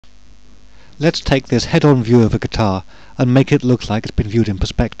Let's take this head-on view of a guitar and make it look like it's been viewed in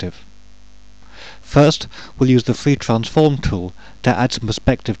perspective. First, we'll use the Free Transform tool to add some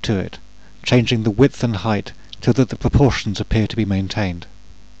perspective to it, changing the width and height so that the proportions appear to be maintained.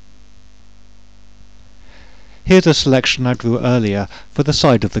 Here's a selection I drew earlier for the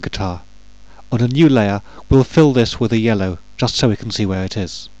side of the guitar. On a new layer, we'll fill this with a yellow, just so we can see where it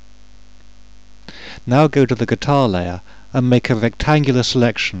is. Now go to the guitar layer and make a rectangular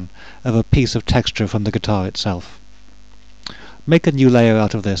selection of a piece of texture from the guitar itself. Make a new layer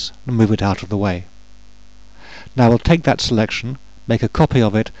out of this and move it out of the way. Now we'll take that selection, make a copy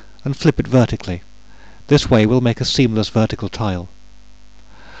of it, and flip it vertically. This way we'll make a seamless vertical tile.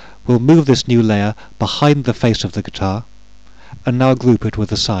 We'll move this new layer behind the face of the guitar, and now group it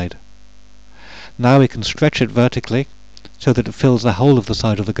with the side. Now we can stretch it vertically, so that it fills the whole of the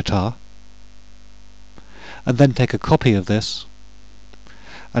side of the guitar, and then take a copy of this,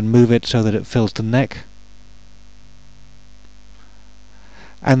 and move it so that it fills the neck,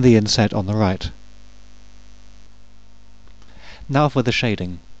 and the inset on the right. Now for the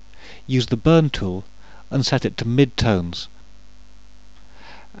shading. Use the Burn tool and set it to mid-tones.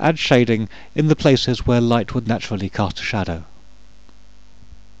 Add shading in the places where light would naturally cast a shadow.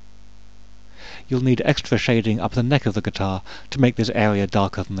 You'll need extra shading up the neck of the guitar to make this area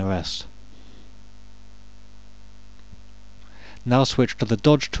darker than the rest. Now switch to the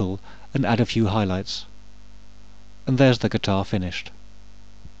Dodge tool and add a few highlights. And there's the guitar finished.